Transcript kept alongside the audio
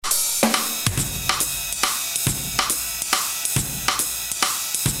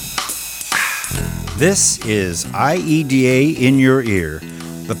This is IEDA in Your Ear,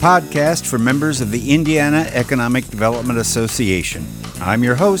 the podcast for members of the Indiana Economic Development Association. I'm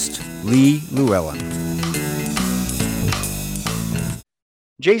your host, Lee Llewellyn.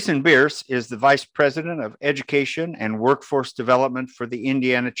 Jason Bierce is the Vice President of Education and Workforce Development for the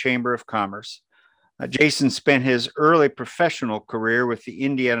Indiana Chamber of Commerce. Jason spent his early professional career with the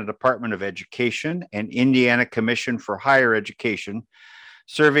Indiana Department of Education and Indiana Commission for Higher Education,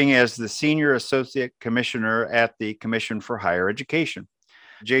 serving as the Senior Associate Commissioner at the Commission for Higher Education.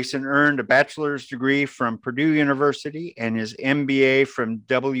 Jason earned a bachelor's degree from Purdue University and his MBA from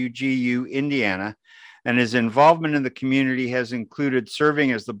WGU Indiana, and his involvement in the community has included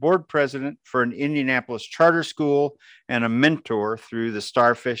serving as the board president for an Indianapolis charter school and a mentor through the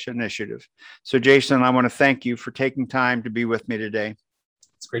Starfish Initiative. So, Jason, I want to thank you for taking time to be with me today.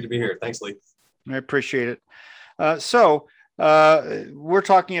 It's great to be here. Thanks, Lee. I appreciate it. We're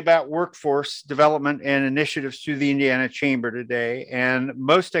talking about workforce development and initiatives through the Indiana Chamber today, and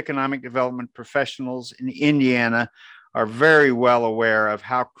most economic development professionals in Indiana are very well aware of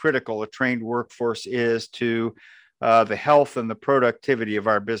how critical a trained workforce is to the health and the productivity of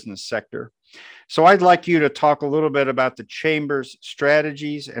our business sector. So I'd like you to talk a little bit about the Chamber's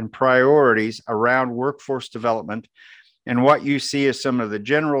strategies and priorities around workforce development and what you see as some of the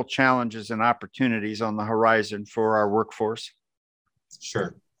general challenges and opportunities on the horizon for our workforce.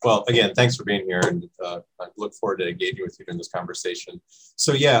 Sure. Well, again, thanks for being here, and I look forward to engaging with you in this conversation.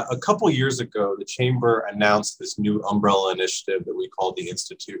 So yeah, a couple years ago, the Chamber announced this new umbrella initiative that we called the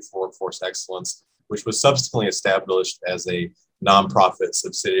Institute for Workforce Excellence, which was subsequently established as a nonprofit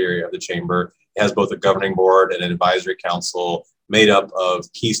subsidiary of the Chamber. It has both a governing board and an advisory council made up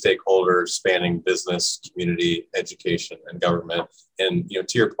of key stakeholders spanning business, community, education, and government. And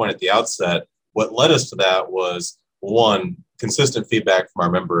to your point at the outset, what led us to that was, one, consistent feedback from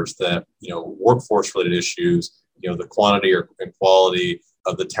our members that workforce-related issues, the quantity or quality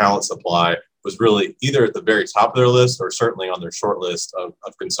of the talent supply was really either at the very top of their list or certainly on their short list of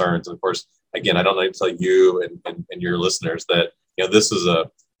concerns. And of course, again, I don't need to tell you and your listeners that this is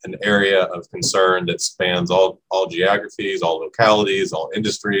an area of concern that spans all geographies, all localities, all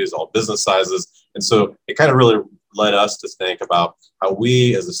industries, all business sizes. And so it kind of really led us to think about how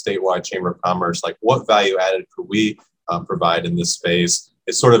we as a statewide Chamber of Commerce, like what value added could we provide in this space.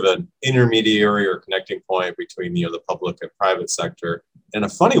 It's sort of an intermediary or connecting point between the public and private sector. In a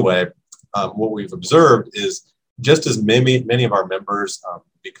funny way, what we've observed is just as many of our members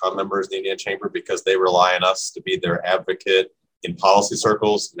become members of the Indiana Chamber because they rely on us to be their advocate in policy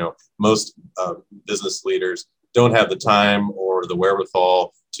circles. Most business leaders don't have the time or the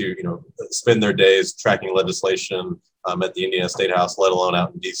wherewithal to spend their days tracking legislation at the Indiana State House, let alone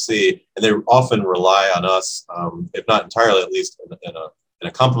out in DC, and they often rely on us, if not entirely, at least in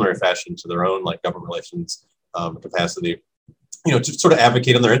a complementary fashion to their own government relations capacity, to sort of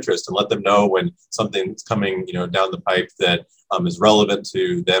advocate on their interest and let them know when something's coming down the pipe that is relevant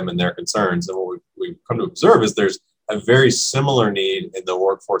to them and their concerns. And what we've come to observe is there's a very similar need in the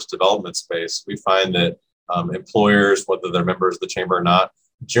workforce development space. We find that employers, whether they're members of the Chamber or not,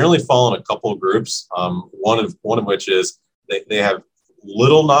 generally fall in a couple of groups. One of which is they have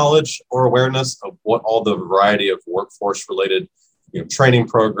little knowledge or awareness of what all the variety of workforce-related training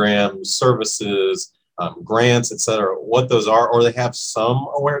programs, services, grants, et cetera, what those are, or they have some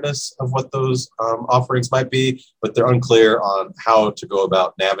awareness of what those offerings might be, but they're unclear on how to go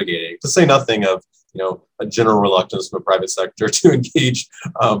about navigating, to say nothing of a general reluctance from the private sector to engage,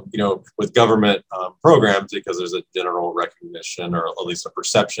 with government programs because there's a general recognition or at least a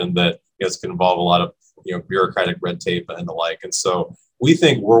perception that it can involve a lot of bureaucratic red tape and the like. And so we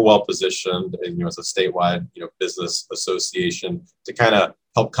think we're well positioned, as a statewide business association to kind of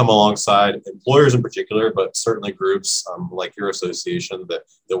help come alongside employers in particular, but certainly groups like your association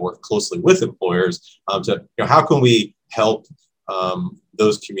that work closely with employers to how can we help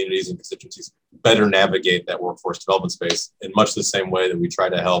those communities and constituencies better navigate that workforce development space in much the same way that we try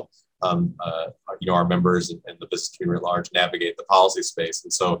to help our members and the business community at large navigate the policy space.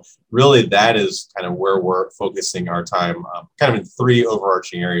 And so really that is kind of where we're focusing our time, kind of in three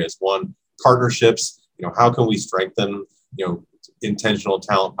overarching areas. One, partnerships. How can we strengthen intentional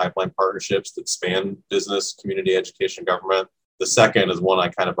talent pipeline partnerships that span business, community, education, government? The second is one I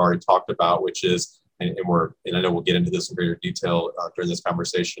kind of already talked about, which is, and I know we'll get into this in greater detail during this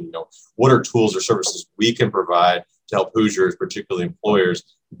conversation, what are tools or services we can provide to help Hoosiers, particularly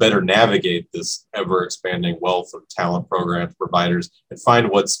employers, better navigate this ever-expanding wealth of talent programs, providers, and find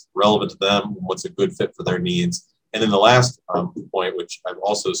what's relevant to them, what's a good fit for their needs. And then the last point, which I've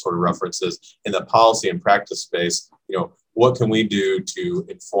also sort of referenced, is in the policy and practice space, what can we do to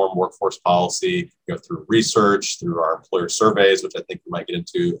inform workforce policy, through research, through our employer surveys, which I think we might get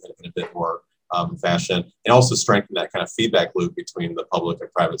into in a bit more fashion, and also strengthen that kind of feedback loop between the public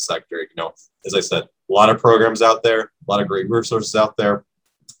and private sector. As I said, a lot of programs out there, a lot of great resources out there.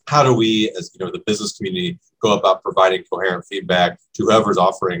 How do we, as the business community, go about providing coherent feedback to whoever's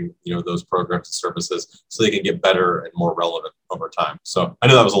offering those programs and services, so they can get better and more relevant over time? So I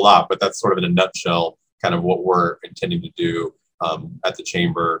know that was a lot, but that's sort of in a nutshell kind of what we're intending to do at the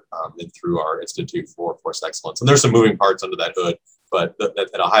Chamber and through our Institute for Workforce Excellence. And there's some moving parts under that hood, but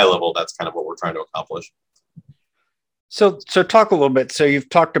at a high level, that's kind of what we're trying to accomplish. So talk a little bit. So you've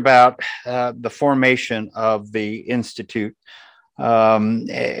talked about the formation of the Institute,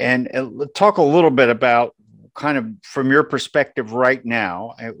 and talk a little bit about kind of from your perspective right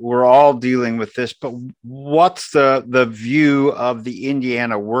now. We're all dealing with this, but what's the view of the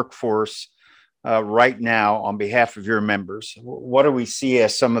Indiana workforce right now on behalf of your members? What do we see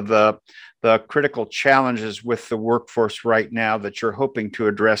as some of the critical challenges with the workforce right now that you're hoping to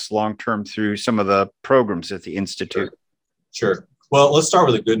address long-term through some of the programs at the Institute? Sure. Well, let's start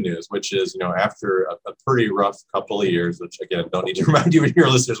with the good news, which is, after a pretty rough couple of years, which again, don't need to remind you and your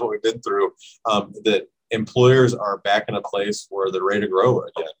listeners what we've been through, that employers are back in a place where they're ready to grow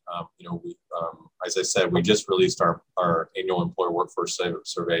again. As I said, we just released our annual employer workforce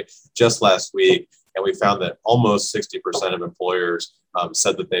survey just last week, and we found that almost 60% of employers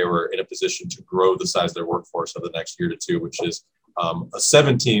said that they were in a position to grow the size of their workforce over the next year to two, which is a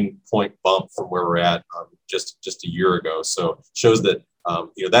 17-point bump from where we're at just a year ago. So shows that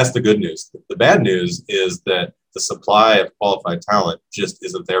that's the good news. The bad news is that the supply of qualified talent just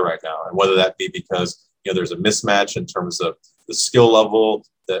isn't there right now, and whether that be because there's a mismatch in terms of the skill level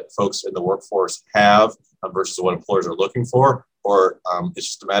that folks in the workforce have versus what employers are looking for, or it's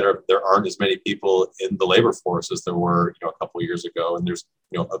just a matter of there aren't as many people in the labor force as there were a couple of years ago, and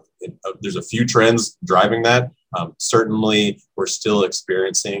there's a few trends driving that. Certainly, we're still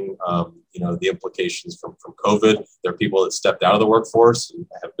experiencing the implications from COVID. There are people that stepped out of the workforce and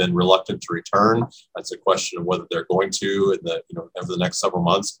have been reluctant to return. That's a question of whether they're going to over the next several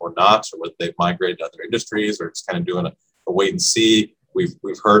months or not, or whether they've migrated to other industries or just kind of doing a wait and see. We've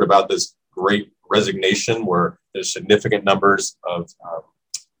heard about this great resignation where there's significant numbers of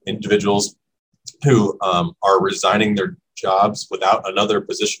individuals who are resigning their jobs without another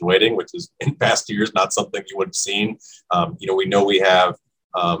position waiting, which is in past years not something you would have seen. We know we have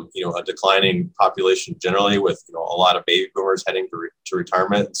a declining population generally with a lot of baby boomers heading to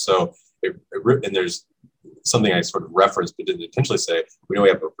retirement. So and there's something I sort of referenced but didn't intentionally say. We know we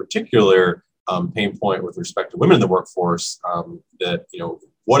have a particular pain point with respect to women in the workforce, that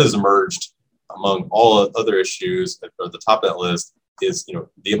what has emerged among all other issues at the top of that list is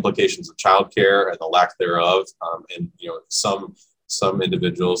the implications of childcare and the lack thereof, and some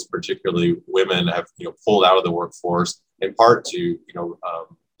individuals, particularly women, have pulled out of the workforce in part to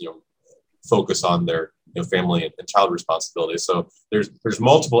focus on their family and child responsibility. So there's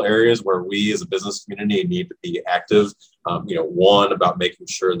multiple areas where we as a business community need to be active. One, about making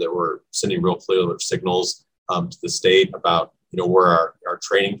sure that we're sending real clear signals to the state about where our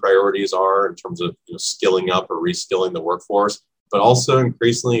training priorities are in terms of skilling up or reskilling the workforce, but also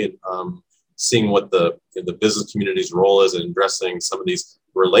increasingly seeing what the business community's role is in addressing some of these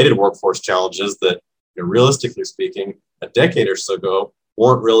related workforce challenges that, realistically speaking, a decade or so ago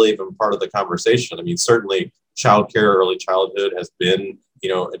weren't really even part of the conversation. I mean, certainly childcare, early childhood has been,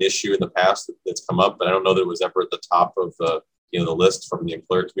 an issue in the past that's come up, but I don't know that it was ever at the top of the list from the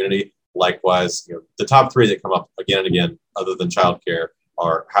employer community. Likewise, the top three that come up again and again, other than childcare,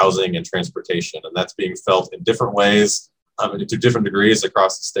 are housing and transportation, and that's being felt in different ways, to different degrees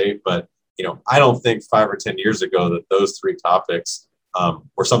across the state. But I don't think 5 or 10 years ago that those three topics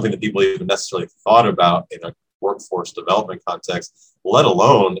were something that people even necessarily thought about in a workforce development context, let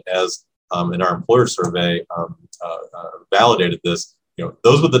alone as in our employer survey validated this.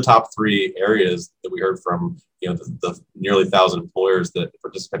 Those were the top three areas that we heard from the nearly 1,000 employers that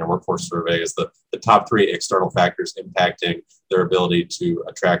participate in our workforce survey is the top three external factors impacting their ability to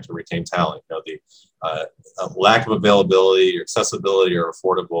attract and retain talent. The lack of availability, accessibility, or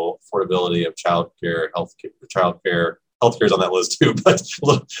affordability of childcare, healthcare is on that list too, but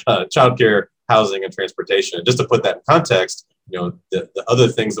childcare, housing, and transportation. And just to put that in context, the other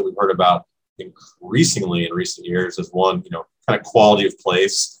things that we've heard about increasingly in recent years is one, kind of quality of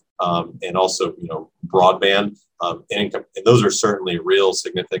place, and also, broadband. And those are certainly real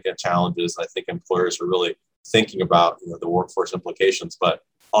significant challenges. I think employers are really thinking about, the workforce implications, but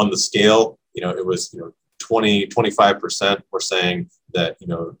on the scale, it was, 25% were saying that,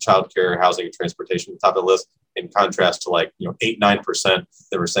 childcare, housing, and transportation, top of the list. in contrast to like, 8-9%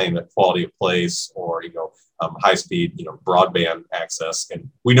 that were saying that quality of place or, high speed, broadband access. And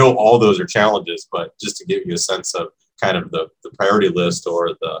we know all those are challenges, but just to give you a sense of kind of the priority list or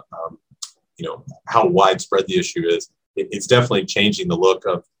the, how widespread the issue is, it's definitely changing the look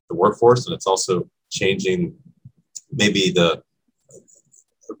of the workforce. And it's also changing maybe the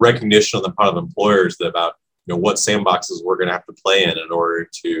recognition on the part of employers about, what sandboxes we're going to have to play in order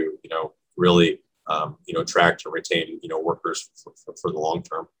to, really, attract and retain, workers for the long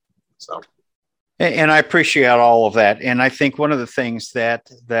term. So. And I appreciate all of that. And I think one of the things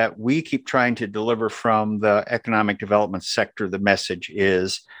that we keep trying to deliver from the economic development sector, the message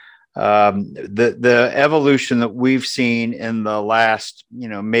is the evolution that we've seen in the last,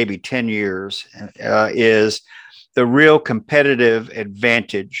 maybe 10 years is the real competitive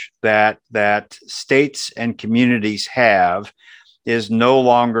advantage that states and communities have is no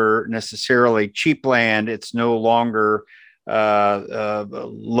longer necessarily cheap land. It's no longer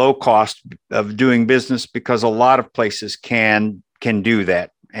low cost of doing business, because a lot of places can do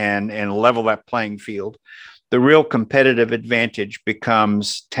that and level that playing field. The real competitive advantage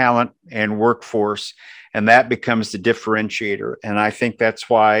becomes talent and workforce, and that becomes the differentiator. And I think that's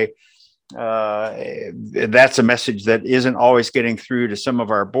why that's a message that isn't always getting through to some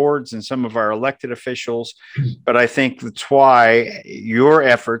of our boards and some of our elected officials. But I think that's why your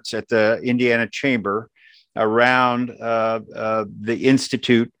efforts at the Indiana Chamber around the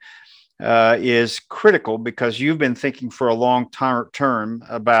Institute is critical, because you've been thinking for a long term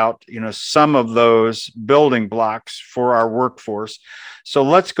about, some of those building blocks for our workforce. So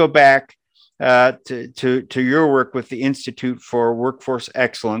let's go back to your work with the Institute for Workforce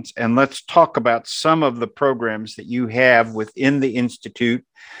Excellence, and let's talk about some of the programs that you have within the Institute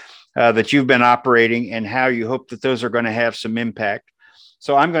that you've been operating and how you hope that those are going to have some impact.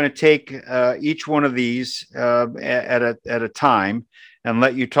 So I'm going to take each one of these at a time and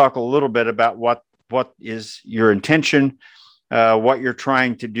let you talk a little bit about what is your intention, what you're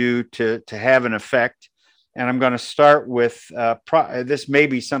trying to do to have an effect. And I'm going to start with this may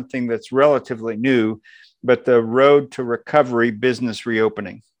be something that's relatively new, but the Road to Recovery business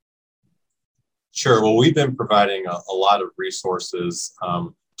reopening. Sure. Well, we've been providing a lot of resources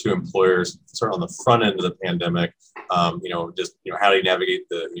to employers, sort of on the front end of the pandemic. How do you navigate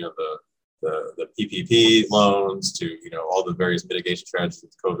the PPP loans to, all the various mitigation strategies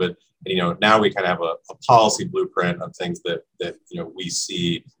with COVID. And, now we kind of have a policy blueprint of things that we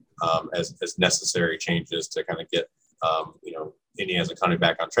see as necessary changes to kind of get, Indiana's economy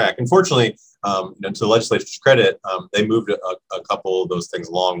back on track. Unfortunately, to the legislature's credit, they moved a couple of those things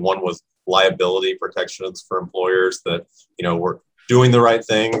along. One was liability protections for employers that, were doing the right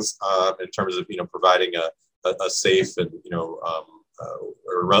things in terms of, providing a safe and,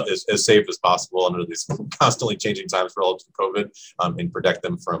 or as safe as possible under these constantly changing times relative to COVID, and protect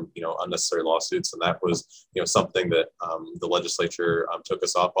them from, unnecessary lawsuits. And that was, something that the legislature took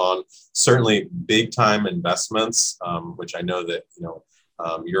us up on. Certainly big time investments, which I know that,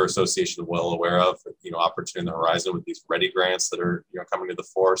 your association is well aware of, opportunity on the horizon with these READY grants that are, coming to the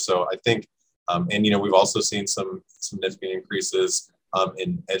fore. So I think, and, we've also seen some significant increases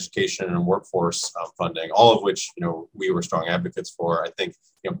in education and workforce funding, all of which, we were strong advocates for. I think,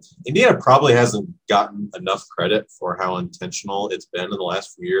 Indiana probably hasn't gotten enough credit for how intentional it's been in the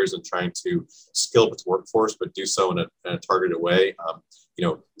last few years in trying to skill up its workforce, but do so in a targeted way.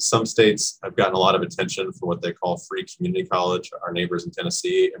 Some states have gotten a lot of attention for what they call free community college, our neighbors in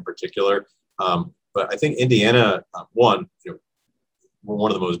Tennessee in particular. But I think Indiana, we're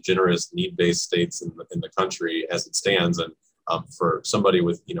one of the most generous need-based states in the country as it stands. And for somebody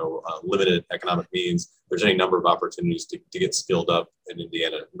with, limited economic means, there's any number of opportunities to get skilled up in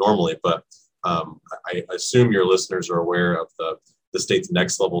Indiana normally. But I assume your listeners are aware of the state's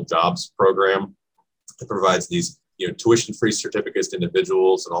Next Level Jobs program. It provides these, tuition-free certificates to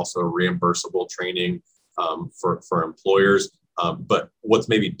individuals and also reimbursable training for employers. But what's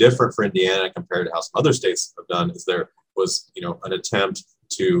maybe different for Indiana compared to how some other states have done is there was, an attempt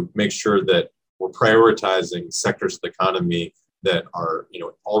to make sure that we're prioritizing sectors of the economy that are,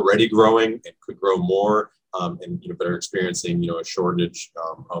 already growing and could grow more, and but are experiencing, a shortage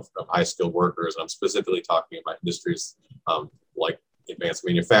of high skilled workers. And I'm specifically talking about industries like advanced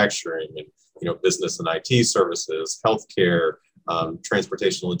manufacturing and business and IT services, healthcare,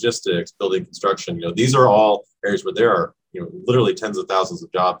 transportation, logistics, building construction. These are all areas where there are literally tens of thousands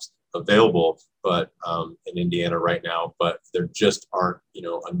of jobs available, but in Indiana right now, but there just aren't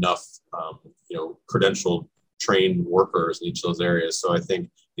enough credentialed trained workers in each of those areas. So I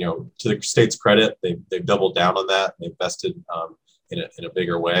think to the state's credit, they've doubled down on that. They invested in a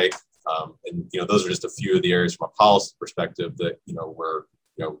bigger way. And those are just a few of the areas from a policy perspective that we're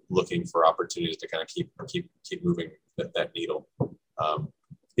looking for opportunities to kind of keep moving that needle.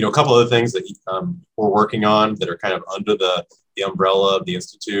 A couple of the things that we're working on that are kind of under the umbrella of the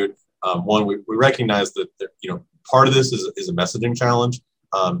Institute. One, we recognize that part of this is a messaging challenge,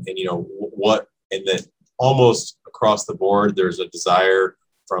 and that almost across the board there's a desire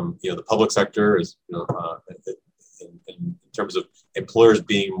from the public sector is in terms of employers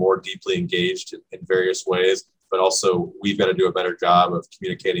being more deeply engaged in various ways, but also we've got to do a better job of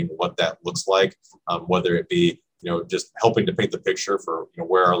communicating what that looks like, whether it be just helping to paint the picture for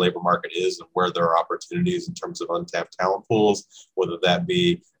where our labor market is and where there are opportunities in terms of untapped talent pools, whether that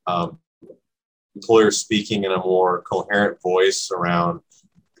be employers speaking in a more coherent voice around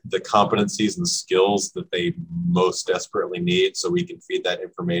the competencies and skills that they most desperately need, so we can feed that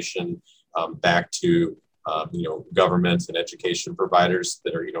information back to governments and education providers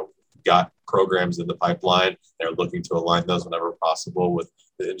that are got programs in the pipeline. They're looking to align those whenever possible with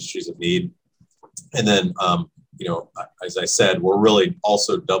the industries of need. And then as I said, we're really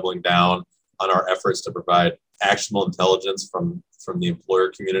also doubling down on our efforts to provide actionable intelligence from the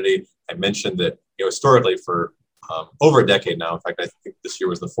employer community. I mentioned that historically for over a decade now, in fact, I think this year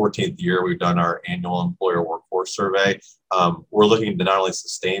was the 14th year we've done our annual employer workforce survey. We're looking to not only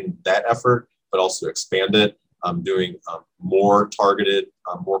sustain that effort, but also expand it, doing more targeted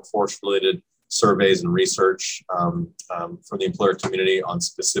workforce-related surveys and research from the employer community on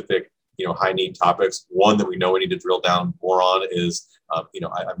specific high-need topics. One that we know we need to drill down more on is,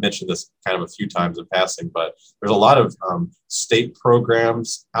 I've mentioned this kind of a few times in passing, but there's a lot of state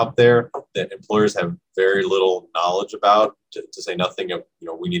programs out there that employers have very little knowledge about, to say nothing of,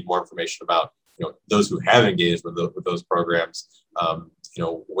 we need more information about, those who have engaged with those programs,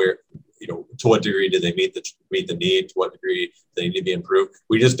 where, to what degree do they meet the need, to what degree they need to be improved.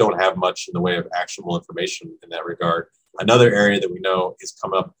 We just don't have much in the way of actionable information in that regard. Another area that we know has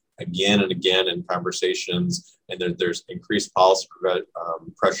come up again and again in conversations, and there's increased policy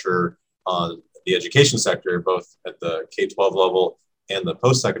pressure on the education sector, both at the K-12 level and the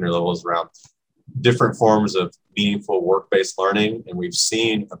post-secondary levels, around different forms of meaningful work-based learning. And we've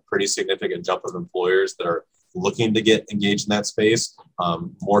seen a pretty significant jump of employers that are looking to get engaged in that space,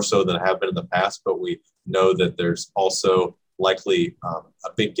 more so than have been in the past. But we know that there's also likely a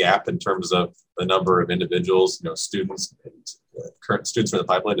big gap in terms of the number of individuals, students, current students in the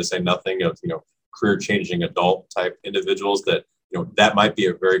pipeline, to say nothing of, career-changing adult type individuals that, that might be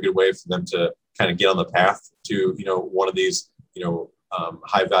a very good way for them to kind of get on the path to, one of these,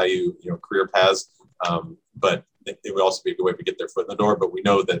 high value, career paths. But it would also be a good way to get their foot in the door. But we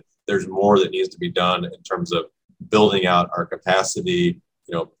know that there's more that needs to be done in terms of building out our capacity,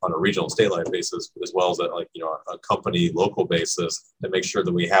 on a regional and state-line basis, as well as at a company local basis, to make sure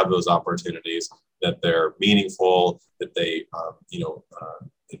that we have those opportunities, that they're meaningful, that they,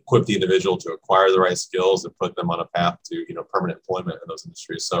 equip the individual to acquire the right skills and put them on a path to, permanent employment in those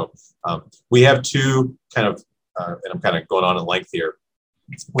industries. So we have two kind of, and I'm kind of going on in length here.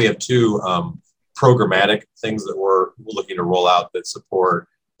 We have two programmatic things that we're looking to roll out that support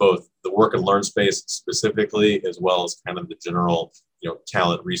both the work and learn space specifically, as well as kind of the general,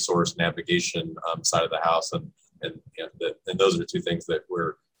 talent resource navigation side of the house. And those are two things that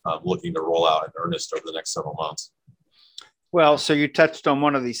we're looking to roll out in earnest over the next several months. Well, so you touched on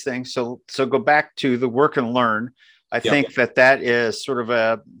one of these things. So go back to the work and learn. I think that is sort of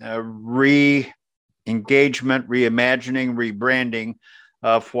a re-engagement, reimagining, rebranding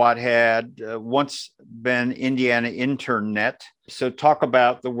of what had once been Indiana InternNet. So talk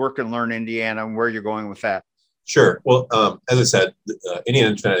about the Work and Learn Indiana and where you're going with that. Sure. Well, as I said,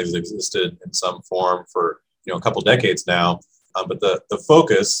 Indiana InternNet has existed in some form for a couple decades now. But the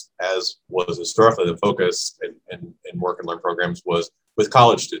focus, as was historically the focus in work and learn programs, was with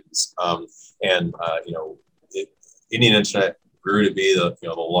college students. Indiana InternNet grew to be the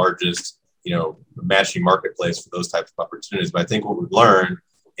largest matching marketplace for those types of opportunities. But I think what we've learned,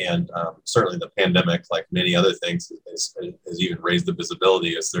 and certainly the pandemic, like many other things, has even raised the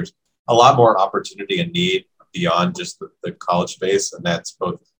visibility, is there's a lot more opportunity and need beyond just the college space, and that's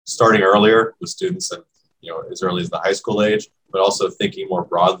both starting earlier with students and as early as the high school age, but also thinking more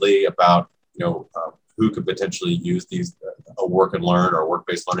broadly about who could potentially use these a work and learn or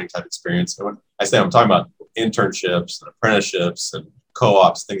work-based learning type experience. And when I say I'm talking about internships and apprenticeships and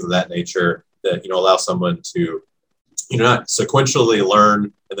co-ops, things of that nature that allow someone to not sequentially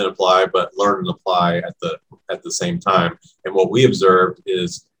learn and then apply, but learn and apply at the same time. And what we observed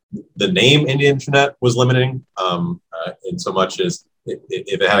is the name Indiana InternNet was limiting, in so much as if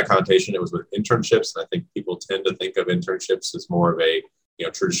it had a connotation, it was with internships. And I think people tend to think of internships as more of a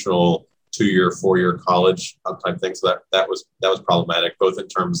traditional 2-year, 4-year college type things. So that was problematic, both in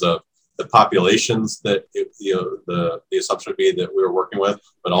terms of the populations that the assumption would be that we were working with,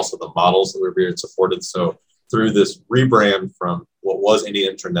 but also the models that we were being supported. So through this rebrand from what was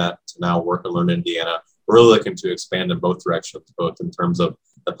Indiana Internet to now Work and Learn Indiana, we're really looking to expand in both directions, both in terms of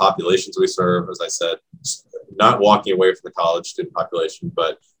the populations we serve, as I said, not walking away from the college student population,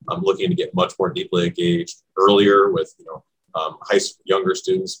 but looking to get much more deeply engaged earlier with younger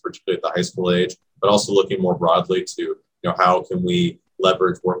students, particularly at the high school age, but also looking more broadly to how can we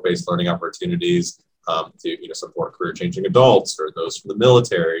leverage work-based learning opportunities to support career-changing adults or those from the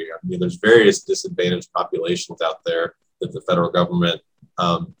military. I mean, there's various disadvantaged populations out there that the federal government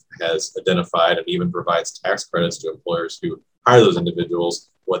has identified and even provides tax credits to employers who hire those individuals,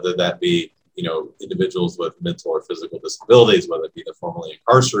 whether that be individuals with mental or physical disabilities, whether it be the formerly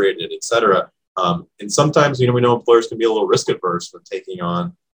incarcerated, et cetera. And sometimes, we know employers can be a little risk adverse when taking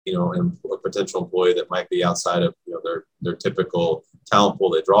on, a potential employee that might be outside of, their typical talent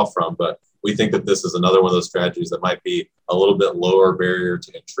pool they draw from. But we think that this is another one of those strategies that might be a little bit lower barrier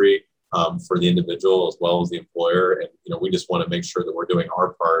to entry for the individual as well as the employer. And, we just want to make sure that we're doing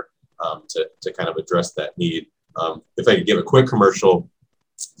our part to kind of address that need. If I could give a quick commercial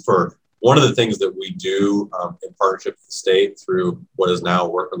for one of the things that we do in partnership with the state through what is now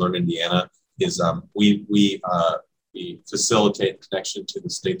Work and Learn Indiana is we facilitate connection to the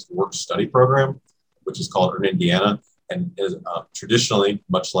state's work study program, which is called Earn Indiana, and is traditionally,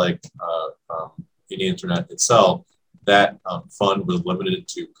 much like Indiana Internet itself, that fund was limited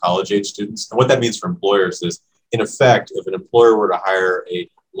to college-age students. And what that means for employers is, in effect, if an employer were to hire a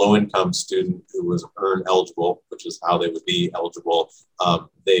low-income student who was EARN eligible, which is how they would be eligible,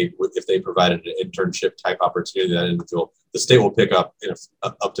 if they provided an internship type opportunity to that individual, the state will pick up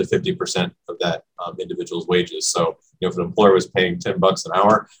up to 50% of that individual's wages. So, if an employer was paying $10 an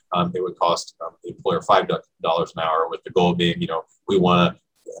hour, it would cost the employer $5 an hour, with the goal being, we want to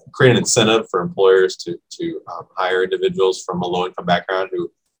create an incentive for employers to hire individuals from a low-income background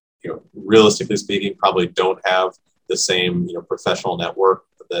who, realistically speaking, probably don't have the same, professional network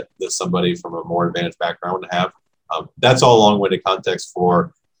that somebody from a more advantaged background would have. That's all long-winded context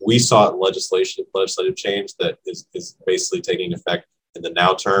for, we sought legislative change that is basically taking effect in the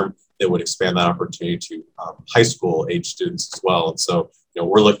now term that would expand that opportunity to high school age students as well. And so,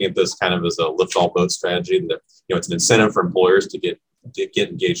 we're looking at this kind of as a lift all boats strategy that, it's an incentive for employers to get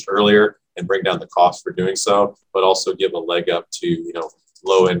engaged earlier and bring down the cost for doing so, but also give a leg up to,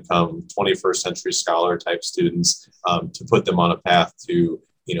 low income 21st century scholar type students to put them on a path to,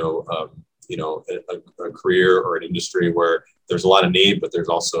 a career or an industry where there's a lot of need, but there's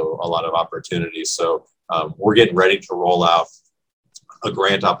also a lot of opportunity. So we're getting ready to roll out a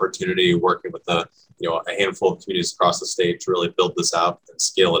grant opportunity, working with a handful of communities across the state to really build this out and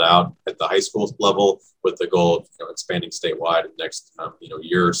scale it out at the high school level, with the goal of expanding statewide in the next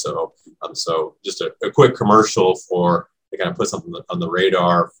year or so. So just a quick commercial to kind of put something on the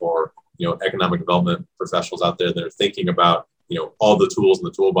radar for economic development professionals out there that are thinking about all the tools in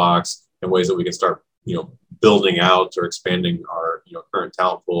the toolbox and ways that we can start building out or expanding our current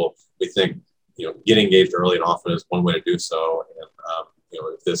talent pool. We think getting engaged early and often is one way to do so. And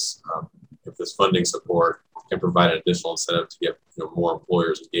if this funding support can provide an additional incentive to get more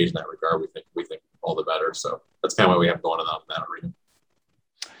employers engaged in that regard, we think all the better. So that's kind of what we have going on in that arena.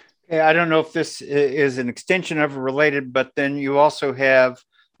 Okay, I don't know if this is an extension of related, but then you also have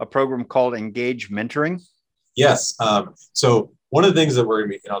a program called Engage Mentoring. Yes. So one of the things that we're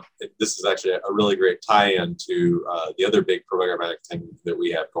going to be, this is actually a really great tie-in to the other big programmatic thing that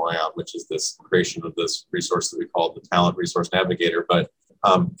we have going on, which is this creation of this resource that we call the Talent Resource Navigator. But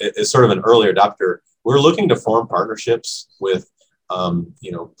it's sort of an early adopter. We're looking to form partnerships with,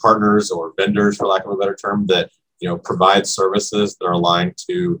 partners or vendors, for lack of a better term, that, provide services that are aligned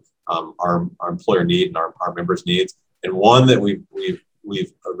to our employer need and our members' needs. And one that we've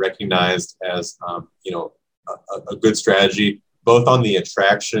recognized as, a good strategy, both on the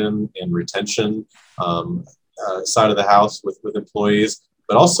attraction and retention side of the house with employees,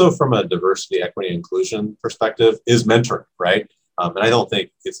 but also from a diversity, equity, and inclusion perspective, is mentoring, right? And I don't think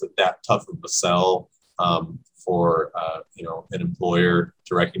it's that tough of a sell for an employer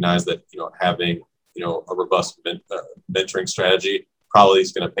to recognize that having a robust mentoring strategy probably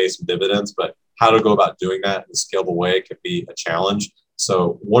is going to pay some dividends, but how to go about doing that in a scalable way can be a challenge.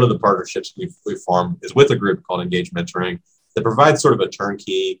 So one of the partnerships we've formed is with a group called Engage Mentoring that provides sort of a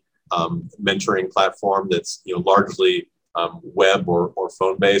turnkey mentoring platform that's largely web or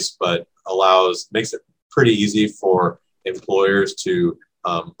phone based, but makes it pretty easy for employers to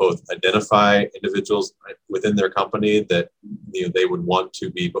both identify individuals within their company that they would want to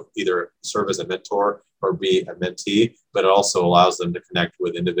be either serve as a mentor or be a mentee, but it also allows them to connect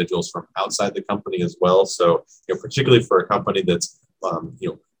with individuals from outside the company as well. So, particularly for a company that's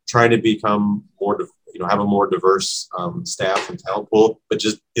trying to become more, have a more diverse staff and talent pool, but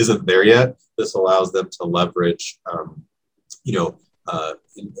just isn't there yet. This allows them to leverage,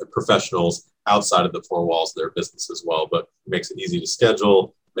 professionals outside of the four walls of their business as well. But it makes it easy to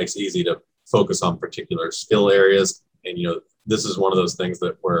schedule, makes it easy to focus on particular skill areas. And, this is one of those things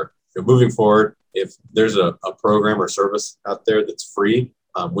that we're moving forward. If there's a program or service out there that's free,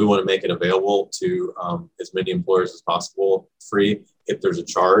 we want to make it available to as many employers as possible free. If there's a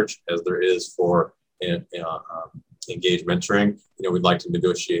charge, as there is for engaged mentoring, we'd like to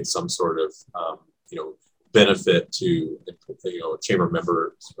negotiate some sort of benefit to chamber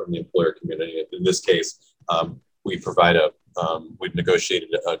members from the employer community. In this case, we've negotiated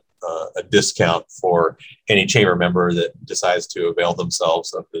a discount for any chamber member that decides to avail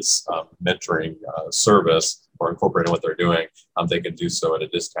themselves of this mentoring service or incorporate what they're doing. They can do so at a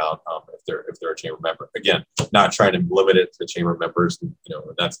discount if they're a chamber member. Again, not trying to limit it to chamber members.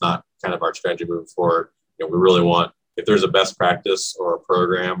 That's not kind of our strategy moving forward. We really want, if there's a best practice or a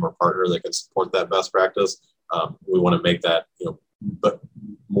program or partner that can support that best practice, we want to make that but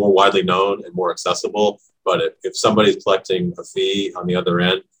more widely known and more accessible. But if somebody's collecting a fee on the other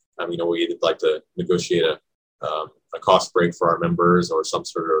end, we'd like to negotiate a cost break for our members or some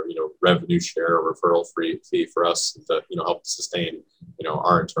sort of revenue share or referral fee for us to help sustain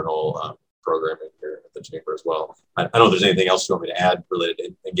our internal programming here at the chamber as well. I don't know if there's anything else you want me to add related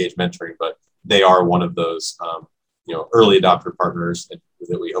to engaged mentoring, but they are one of those early adopter partners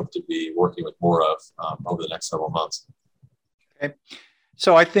that we hope to be working with more of over the next several months. Okay.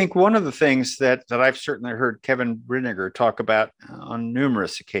 So I think one of the things that I've certainly heard Kevin Brinegar talk about on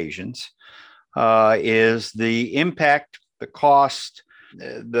numerous occasions is the impact, the cost,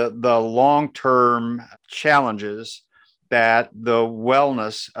 the long-term challenges that the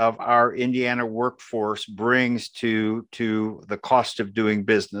wellness of our Indiana workforce brings to the cost of doing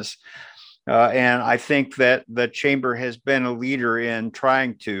business. And I think that the chamber has been a leader in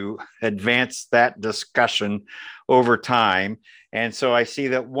trying to advance that discussion over time. And so I see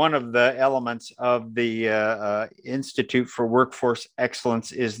that one of the elements of the Institute for Workforce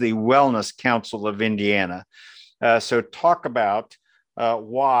Excellence is the Wellness Council of Indiana. So talk about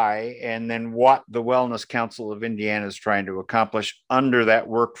why and then what the Wellness Council of Indiana is trying to accomplish under that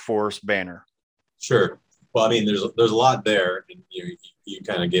workforce banner. Sure. Well, there's a lot there, and you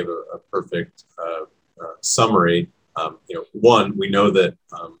kind of gave a perfect summary. One, we know that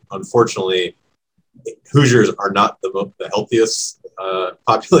unfortunately, Hoosiers are not the healthiest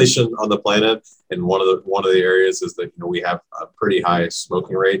population on the planet, and one of the areas is that we have pretty high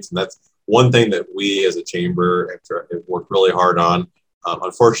smoking rates, and that's one thing that we as a chamber have worked really hard on.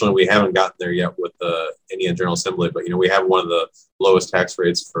 Unfortunately, we haven't gotten there yet with the Indiana General Assembly, but we have one of the lowest tax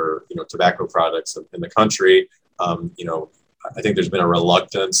rates for tobacco products in the country. I think there's been a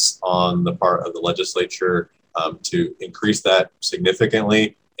reluctance on the part of the legislature to increase that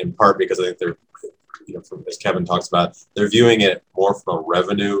significantly, in part because I think they're, as Kevin talks about, they're viewing it more from a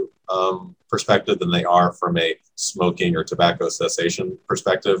revenue perspective than they are from a smoking or tobacco cessation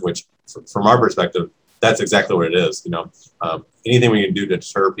perspective, which from our perspective, that's exactly what it is. Anything we can do to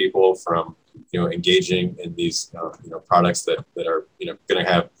deter people from, engaging in these, products that are, going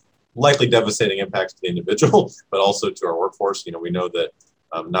to have likely devastating impacts to the individual, but also to our workforce. We know that,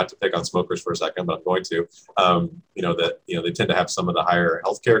 not to pick on smokers for a second, but I'm going to, that, they tend to have some of the higher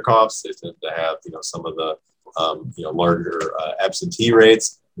healthcare costs. They tend to have, some of the, larger absentee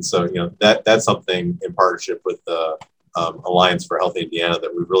rates. And so, that's something in partnership with the Alliance for Healthy Indiana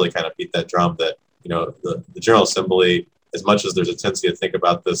that we really kind of beat that drum that, the General Assembly, as much as there's a tendency to think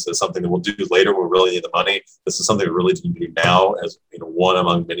about this as something that we'll do later when we really need the money, this is something we really need to do now as one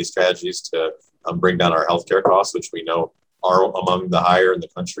among many strategies to bring down our healthcare costs, which we know are among the higher in the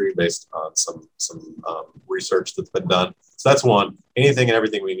country based on some research that's been done. So that's one. Anything and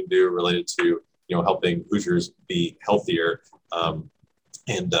everything we can do related to helping Hoosiers be healthier,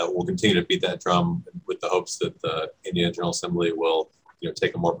 and we'll continue to beat that drum with the hopes that the Indiana General Assembly will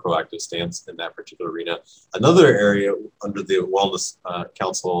take a more proactive stance in that particular arena. Another area under the Wellness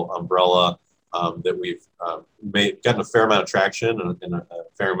Council umbrella that we've gotten a fair amount of traction and a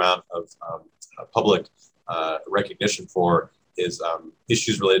fair amount of public recognition for is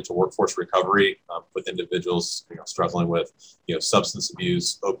issues related to workforce recovery with individuals struggling with substance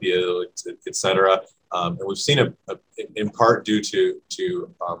abuse, opioids, et cetera. And we've seen in part due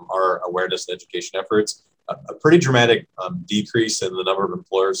to our awareness and education efforts, a pretty dramatic decrease in the number of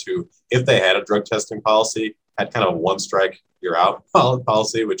employers who, if they had a drug testing policy, had kind of a one strike, you're out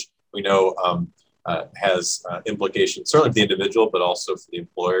policy, which we know has implications certainly for the individual, but also for the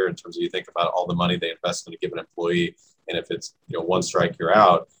employer in terms of you think about all the money they invest in a given employee. And if it's, one strike, you're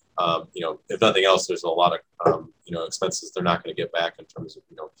out. If nothing else, there's a lot of, expenses they're not going to get back in terms of,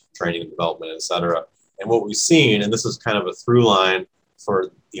 training and development, et cetera. And what we've seen, and this is kind of a through line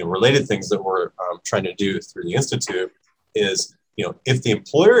for, related things that we're trying to do through the Institute is, if the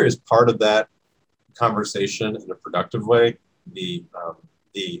employer is part of that conversation in a productive way, the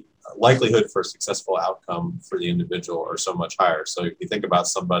likelihood for a successful outcome for the individual are so much higher. So if you think about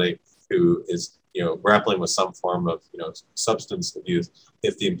somebody who is, grappling with some form of, substance abuse,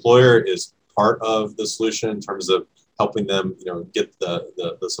 if the employer is part of the solution in terms of helping them, get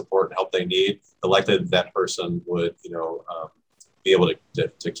the support and help they need, the likelihood that person would, be able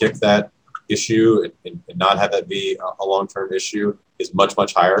to kick that issue and not have that be a long-term issue is much,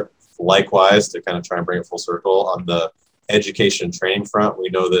 much higher. Likewise, to kind of try and bring it full circle on the education and training front, we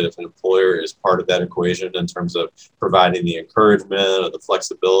know that if an employer is part of that equation in terms of providing the encouragement or the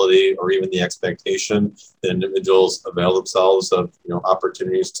flexibility or even the expectation that individuals avail themselves of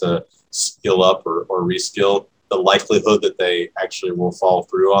opportunities to skill up or reskill, the likelihood that they actually will follow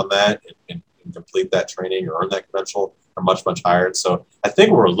through on that and complete that training or earn that credential are much, much higher. And so I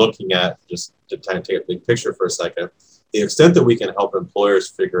think we're looking at, just to kind of take a big picture for a second, the extent that we can help employers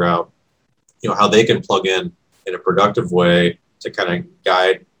figure out, how they can plug in a productive way to kind of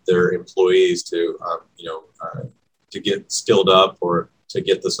guide their employees to, to get skilled up or to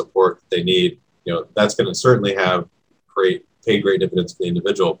get the support that they need, that's going to certainly pay great dividends for the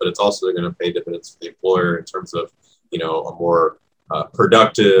individual, but it's also going to pay dividends for the employer in terms of, a more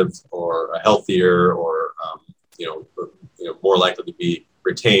productive or a healthier or, more likely to be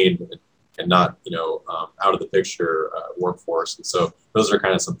retained and not, out of the picture workforce. And so those are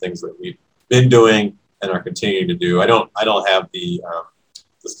kind of some things that we've been doing and are continuing to do. I don't have the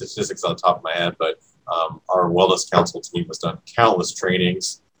statistics on the top of my head, but our Wellness Council team has done countless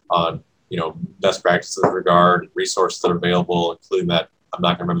trainings on, best practices in regard, resources that are available, including that, I'm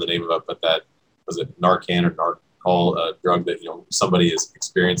not going to remember the name of it, but that, was it Narcan or Narcol, a drug that, somebody is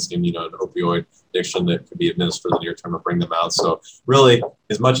experiencing, an opioid addiction that could be administered in the near term to bring them out. So really,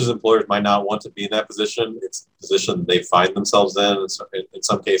 as much as employers might not want to be in that position, it's a position they find themselves in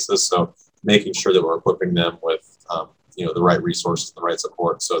some cases. So making sure that we're equipping them with, the right resources, the right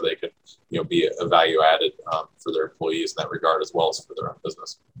support, so they can, be a value added for their employees in that regard, as well as for their own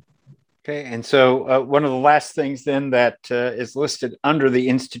business. Okay. And so one of the last things then that is listed under the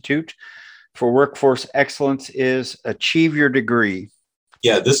Institute for Workforce Excellence is Achieve Your Degree.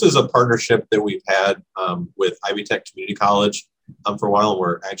 Yeah, this is a partnership that we've had with Ivy Tech Community College for a while.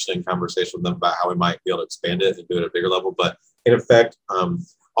 We're actually in conversation with them about how we might be able to expand it and do it at a bigger level. But in effect,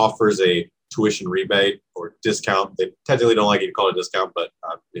 offers a tuition rebate or discount. They technically don't like you to call it a discount, but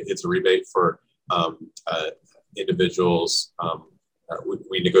it's a rebate for individuals.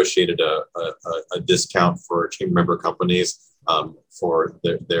 We negotiated a discount for chamber member companies for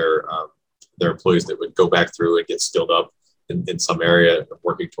their employees that would go back through and get skilled up in some area,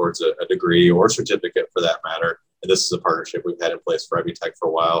 working towards a degree or certificate for that matter. And this is a partnership we've had in place for Ivy Tech for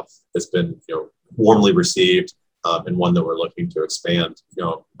a while. It's been warmly received and one that we're looking to expand.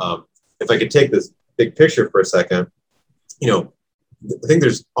 If I could take this big picture for a second, I think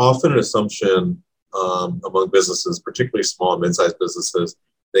there's often an assumption among businesses, particularly small and mid-sized businesses,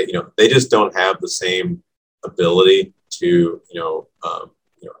 that they just don't have the same ability to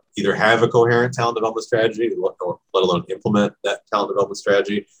either have a coherent talent development strategy or let alone implement that talent development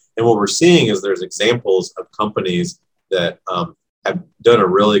strategy. And what we're seeing is there's examples of companies that have done a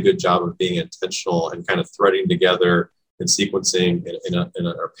really good job of being intentional and kind of threading together and sequencing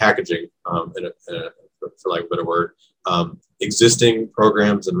or packaging, for lack of a better word, existing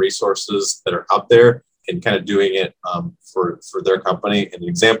programs and resources that are out there and kind of doing it for their company. And an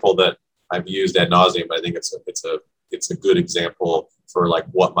example that I've used ad nauseum, but I think it's a good example for like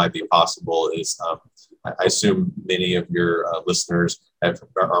what might be possible is I assume many of your listeners are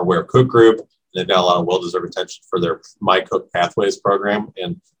aware of Cook Group. And they've got a lot of well-deserved attention for their My Cook Pathways program.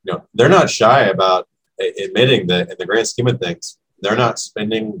 And they're not shy about admitting that in the grand scheme of things, they're not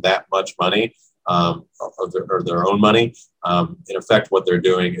spending that much money of their own money. In effect, what they're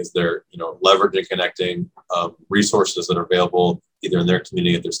doing is they're leveraging, connecting resources that are available either in their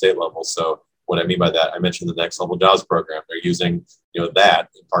community at their state level. So what I mean by that, I mentioned the Next Level Jobs program. They're using that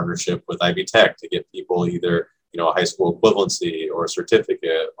in partnership with Ivy Tech to get people either a high school equivalency or a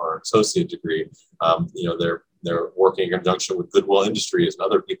certificate or an associate degree. They're working in conjunction with Goodwill Industries and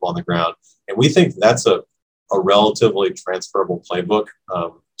other people on the ground. And we think that's a a relatively transferable playbook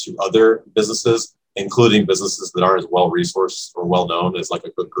to other businesses, including businesses that aren't as well resourced or well known as like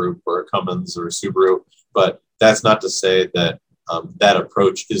a Cook Group or a Cummins or a Subaru. But that's not to say that that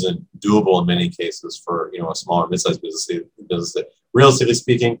approach isn't doable in many cases for a smaller mid-sized business that, realistically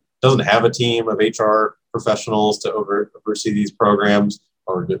speaking, doesn't have a team of HR professionals to oversee these programs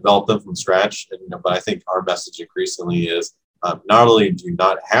or develop them from scratch. But I think our message increasingly is not only do you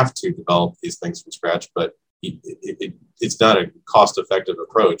not have to develop these things from scratch, but it's not a cost-effective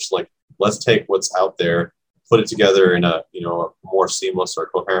approach. Like, let's take what's out there, put it together in a a more seamless or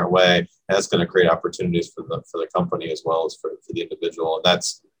coherent way, and that's going to create opportunities for the company as well as for the individual. And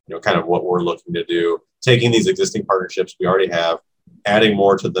that's kind of what we're looking to do, taking these existing partnerships we already have, adding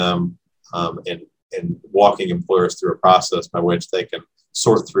more to them, and walking employers through a process by which they can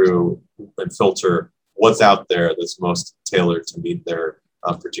sort through and filter what's out there that's most tailored to meet their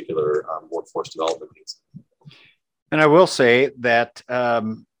particular workforce development needs. And I will say that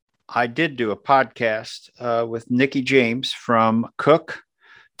I did do a podcast with Nikki James from Cook,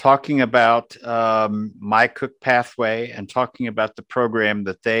 talking about My Cook Pathway and talking about the program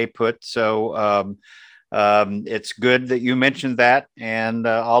that they put. So it's good that you mentioned that. And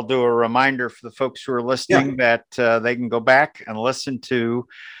I'll do a reminder for the folks who are listening that they can go back and listen to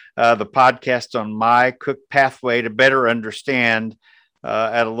the podcast on My Cook Pathway to better understand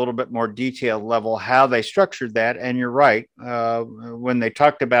at a little bit more detailed level how they structured that. And you're right. When they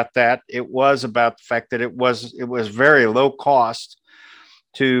talked about that, it was about the fact that it was very low cost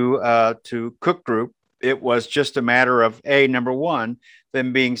to Cook Group. It was just a matter of number one,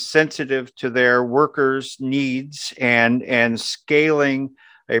 them being sensitive to their workers' needs and scaling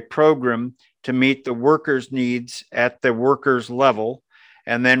a program to meet the workers' needs at the workers' level,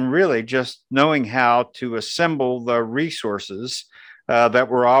 and then really just knowing how to assemble the resources that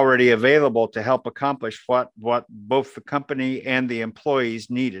were already available to help accomplish what both the company and the employees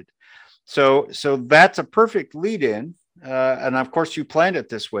needed. So that's a perfect lead-in. And of course, you planned it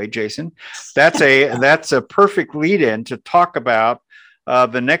this way, Jason. That's a perfect lead-in to talk about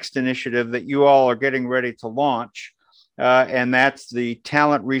the next initiative that you all are getting ready to launch, and that's the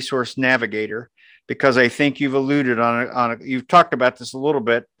Talent Resource Navigator. Because I think you've alluded you've talked about this a little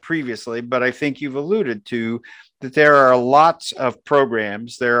bit previously, but I think you've alluded to that there are lots of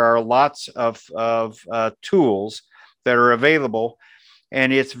programs, there are lots of tools that are available,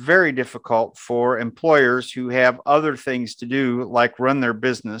 and it's very difficult for employers who have other things to do, like run their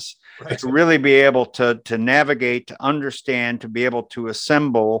business, to really be able to navigate, to understand, to be able to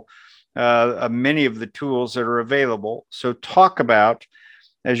assemble many of the tools that are available. So talk about,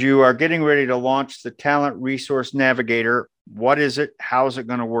 as you are getting ready to launch the Talent Resource Navigator, what is it? How is it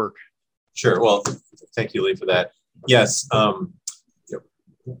going to work? Sure. Well, thank you, Lee, for that. Yes,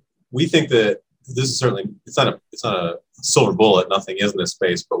 we think that this is certainly it's not a silver bullet. Nothing is in this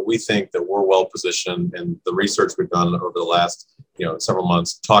space, but we think that we're well positioned, and the research we've done over the last several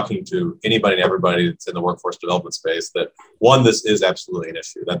months, talking to anybody and everybody that's in the workforce development space, that one, this is absolutely an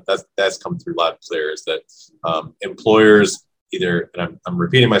issue. That's come through loud and clear. Is that employers either, and I'm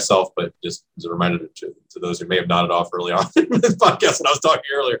repeating myself, but just as a reminder to those who may have nodded off early on in this podcast when I was talking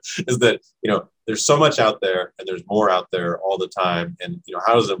earlier, is that, there's so much out there and there's more out there all the time. And,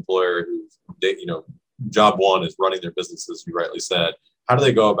 how does an employer who, job one is running their business, as you rightly said, how do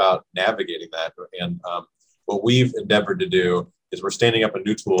they go about navigating that? And what we've endeavored to do is we're standing up a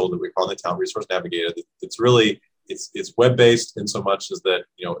new tool that we call the Talent Resource Navigator. It's really, it's web-based in so much as that,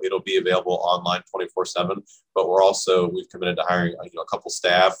 it'll be available online 24/7, but we've committed to hiring, a couple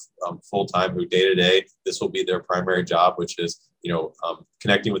staff full-time who day-to-day, this will be their primary job, which is,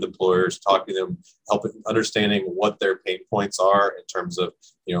 connecting with employers, talking to them, helping understanding what their pain points are in terms of,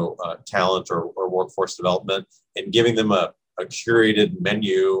 talent or workforce development, and giving them a curated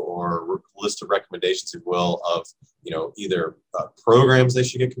menu or list of recommendations, if you will, of, either programs they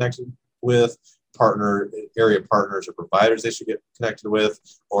should get connected with, area partners or providers they should get connected with,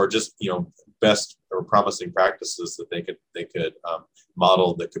 or just best or promising practices that they could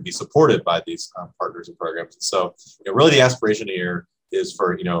model that could be supported by these partners and programs. And so really the aspiration here is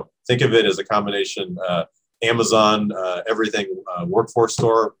for think of it as a combination Amazon everything workforce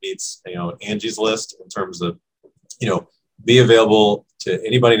store meets Angie's List, in terms of be available to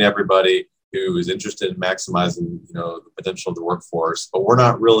anybody and everybody who is interested in maximizing the potential of the workforce. But we're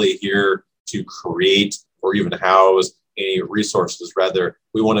not really here to create or even house any resources. Rather,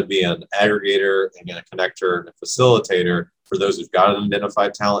 we want to be an aggregator and a connector and a facilitator for those who've got an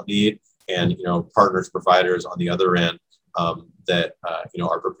identified talent need, and partners, providers on the other end that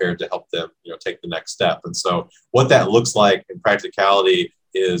are prepared to help them take the next step. And so what that looks like in practicality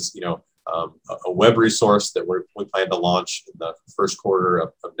is a web resource that we plan to launch in the first quarter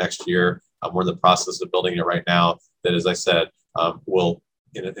of next year. We're in the process of building it right now. That, as I said, will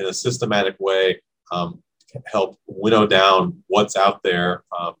in a systematic way help winnow down what's out there,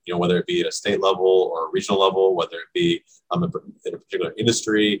 whether it be at a state level or a regional level, whether it be in a particular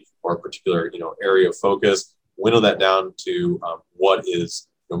industry or a particular area of focus, winnow that down to what is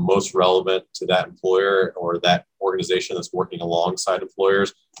most relevant to that employer or that organization that's working alongside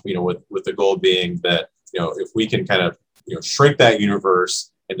employers, with the goal being that, if we can kind of, shrink that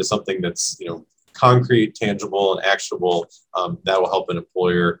universe into something that's, concrete, tangible, and actionable, that will help an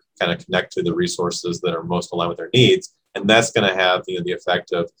employer kind of connect to the resources that are most aligned with their needs. And that's going to have, the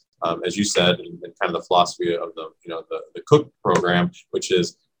effect of, as you said, and kind of the philosophy of the Cook program, which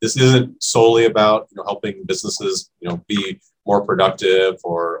is, this isn't solely about, helping businesses, be more productive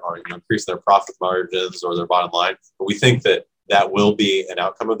or increase their profit margins or their bottom line. But we think that will be an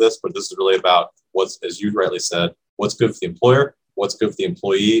outcome of this. But this is really about what's, as you rightly said, what's good for the employer, what's good for the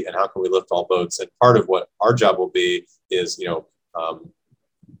employee, and how can we lift all boats. And part of what our job will be is,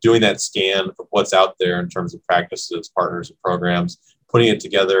 doing that scan of what's out there in terms of practices, partners, and programs, putting it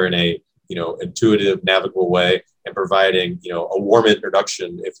together in a intuitive, navigable way, and providing a warm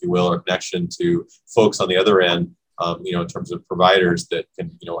introduction, if you will, or connection to folks on the other end. In terms of providers that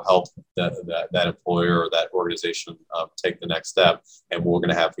can, help that employer or that organization take the next step. And we're going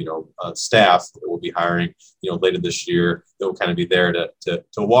to have, staff that we'll be hiring, later this year that will kind of be there to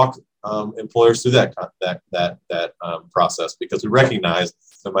walk employers through that process, because we recognize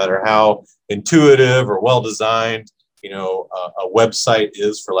no matter how intuitive or well designed, a website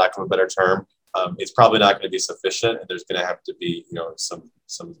is, for lack of a better term, it's probably not going to be sufficient, and there's going to have to be,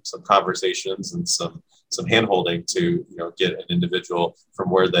 some conversations and some handholding to, get an individual from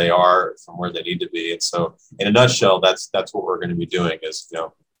where they are, from where they need to be. And so, in a nutshell, that's what we're going to be doing is,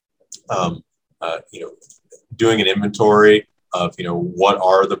 doing an inventory of, what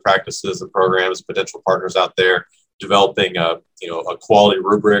are the practices and programs, potential partners out there, developing a quality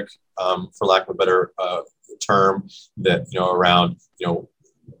rubric, for lack of a better term, that, around,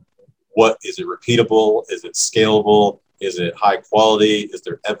 what is it repeatable? Is it scalable? Is it high quality? Is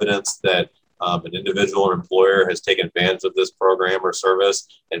there evidence that an individual or employer has taken advantage of this program or service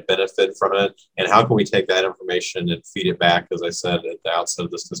and benefit from it? And how can we take that information and feed it back, as I said at the outset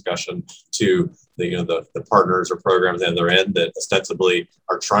of this discussion, to the partners or programs at the other end that ostensibly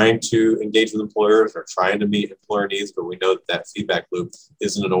are trying to engage with employers or trying to meet employer needs, but we know that feedback loop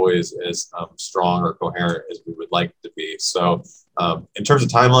isn't always as strong or coherent as we would like it to be. So in terms of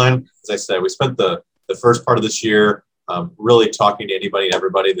timeline, as I said, we spent the first part of this year really talking to anybody and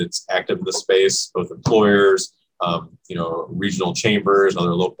everybody that's active in the space, both employers, regional chambers,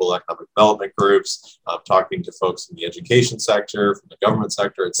 other local economic development groups, talking to folks in the education sector, from the government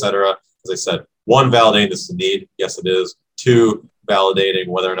sector, et cetera. As I said, one, validating this is a need. Yes, it is. Two, validating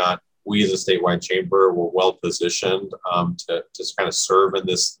whether or not we as a statewide chamber were well positioned to kind of serve in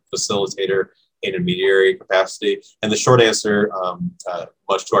this facilitator intermediary capacity. And the short answer,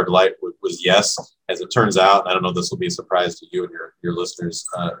 much to our delight, was yes. As it turns out, I don't know if this will be a surprise to you and your listeners,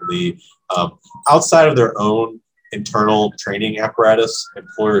 outside of their own internal training apparatus,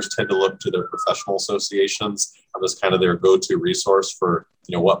 employers tend to look to their professional associations as kind of their go-to resource for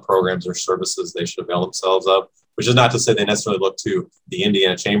what programs or services they should avail themselves of, which is not to say they necessarily look to the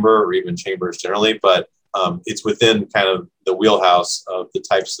Indiana Chamber or even chambers generally, but it's within kind of the wheelhouse of the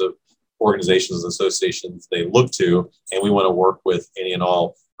types of organizations and associations they look to, and we want to work with any and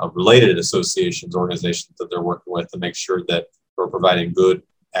all related associations, organizations that they're working with to make sure that we're providing good,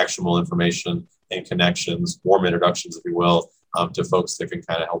 actionable information and connections, warm introductions, if you will, to folks that can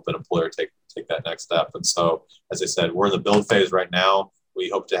kind of help an employer take that next step. And so, as I said, we're in the build phase right now. We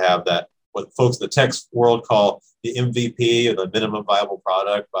hope to have that, what folks in the tech world call the MVP, or the minimum viable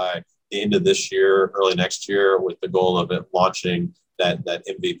product, by the end of this year, early next year, with the goal of it launching that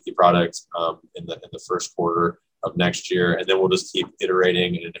MVP product in the first quarter of next year. And then we'll just keep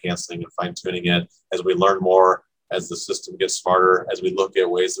iterating and enhancing and fine tuning it as we learn more, as the system gets smarter, as we look at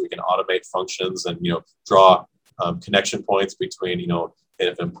ways that we can automate functions and, draw connection points between,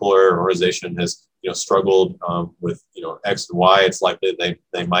 if an employer or organization has, struggled with, X and Y, it's likely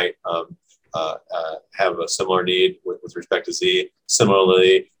they might have a similar need with respect to Z.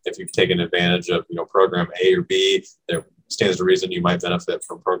 Similarly, if you've taken advantage of, program A or B, there stands to reason you might benefit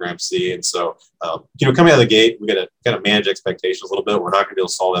from program C. And so, coming out of the gate, we got to kind of manage expectations a little bit. We're not going to be able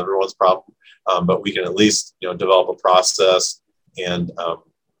to solve everyone's problem, but we can at least, develop a process and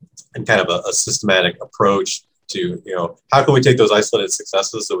kind of a systematic approach to, how can we take those isolated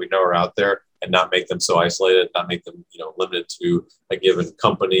successes that we know are out there and not make them so isolated, not make them, limited to a given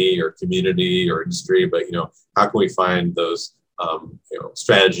company or community or industry, but, how can we find those,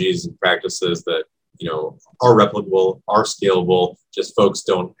 strategies and practices that, are replicable, are scalable, just folks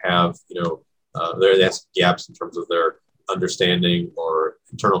don't have, they have gaps in terms of their understanding or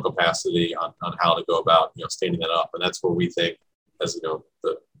internal capacity on how to go about, standing that up. And that's where we think, as the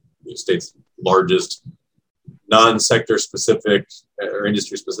state's largest non-sector specific or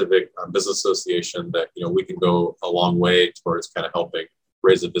industry specific business association, that we can go a long way towards kind of helping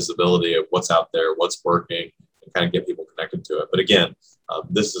raise the visibility of what's out there, what's working, and kind of get people connected to it. But again,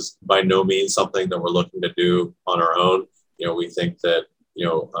 this is by no means something that we're looking to do on our own. We think that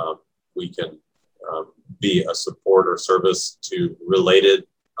we can be a support or service to related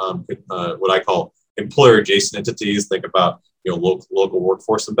what I call employer adjacent entities. Think about local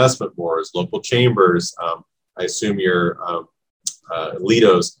workforce investment boards, local chambers. I assume your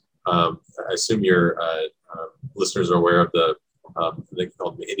LEDOs. I assume your listeners are aware of they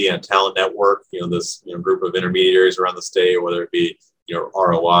call the Indiana Talent Network. This group of intermediaries around the state, whether it be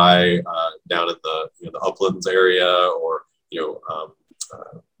ROI down in the Uplands area, or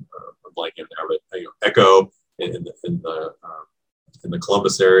like Echo in the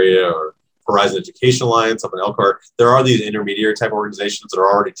Columbus area, or Horizon Education Alliance up in Elkhart. There are these intermediary type organizations that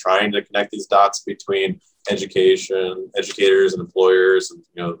are already trying to connect these dots between educators and employers, and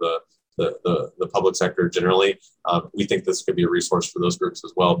the public sector generally. We think this could be a resource for those groups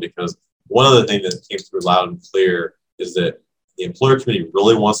as well, because one of the things that came through loud and clear is that the employer community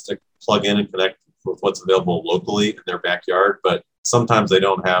really wants to plug in and connect with what's available locally in their backyard, but sometimes they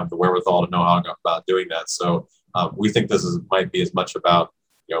don't have the wherewithal to know how to go about doing that. So we think this might be as much about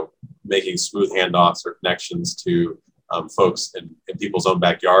making smooth handoffs or connections to folks in people's own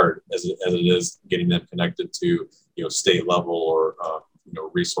backyard as it is getting them connected to state level or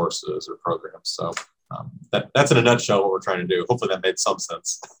resources or programs. So that's in a nutshell what we're trying to do. Hopefully that made some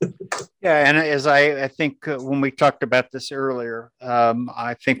sense. Yeah, and as I think when we talked about this earlier,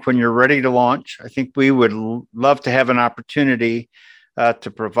 I think when you're ready to launch, I think we would love to have an opportunity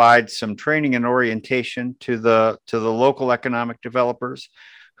to provide some training and orientation to the local economic developers,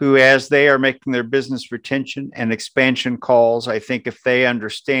 who, as they are making their business retention and expansion calls, I think if they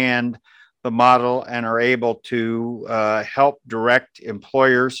understand the model and are able to help direct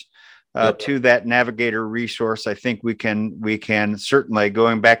employers to that navigator resource, I think we can certainly,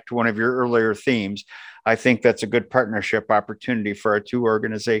 going back to one of your earlier themes, I think that's a good partnership opportunity for our two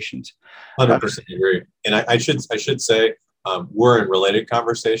organizations. 100% agree. And I should say we're in related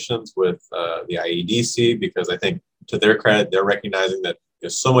conversations with the IEDC, because I think, to their credit, they're recognizing that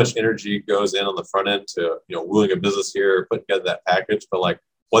so much energy goes in on the front end to wooing a business here, putting together that package, but like,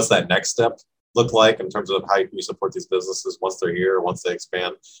 what's that next step look like in terms of how you can support these businesses once they're here, once they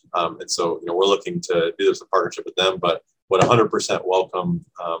expand? And so we're looking to do this in partnership with them, but would 100% welcome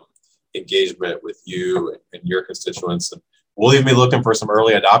engagement with you and your constituents. And we'll even be looking for some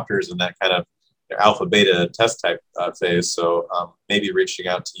early adopters in that kind of alpha beta test type phase. So maybe reaching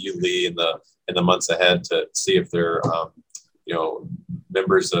out to you, Lee, in the months ahead to see if there are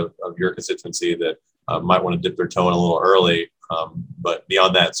members of your constituency that might want to dip their toe in a little early. But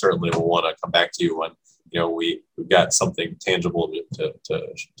beyond that, certainly we'll want to come back to you when we've got something tangible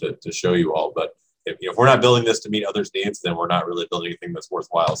to show you all. But if we're not building this to meet others' needs, then we're not really building anything that's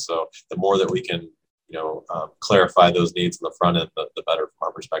worthwhile. So the more that we can clarify those needs in the front end, the better from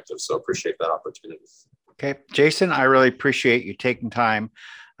our perspective. So appreciate that opportunity. Okay, Jason, I really appreciate you taking time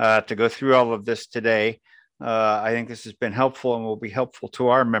to go through all of this today. I think this has been helpful and will be helpful to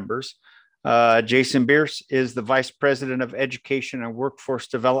our members. Jason Bierce is the Vice President of Education and Workforce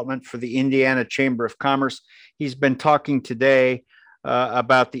Development for the Indiana Chamber of Commerce. He's been talking today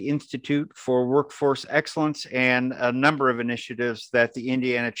about the Institute for Workforce Excellence and a number of initiatives that the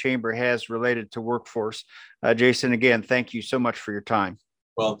Indiana Chamber has related to workforce. Jason, again, thank you so much for your time.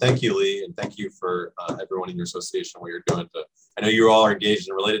 Well, thank you, Lee, and thank you for everyone in your association, what you're doing. I know you all are engaged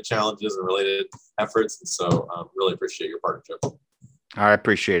in related challenges and related efforts, and so really appreciate your partnership. I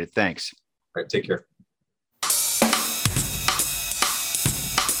appreciate it. Thanks. All right, take care.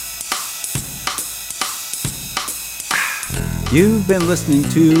 You've been listening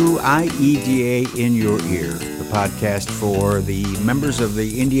to IEDA in Your Ear, the podcast for the members of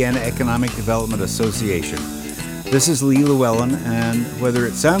the Indiana Economic Development Association. This is Lee Llewellyn, and whether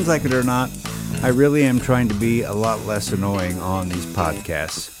it sounds like it or not, I really am trying to be a lot less annoying on these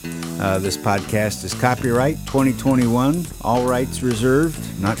podcasts. This podcast is copyright 2021, all rights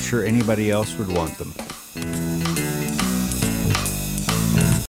reserved. Not sure anybody else would want them.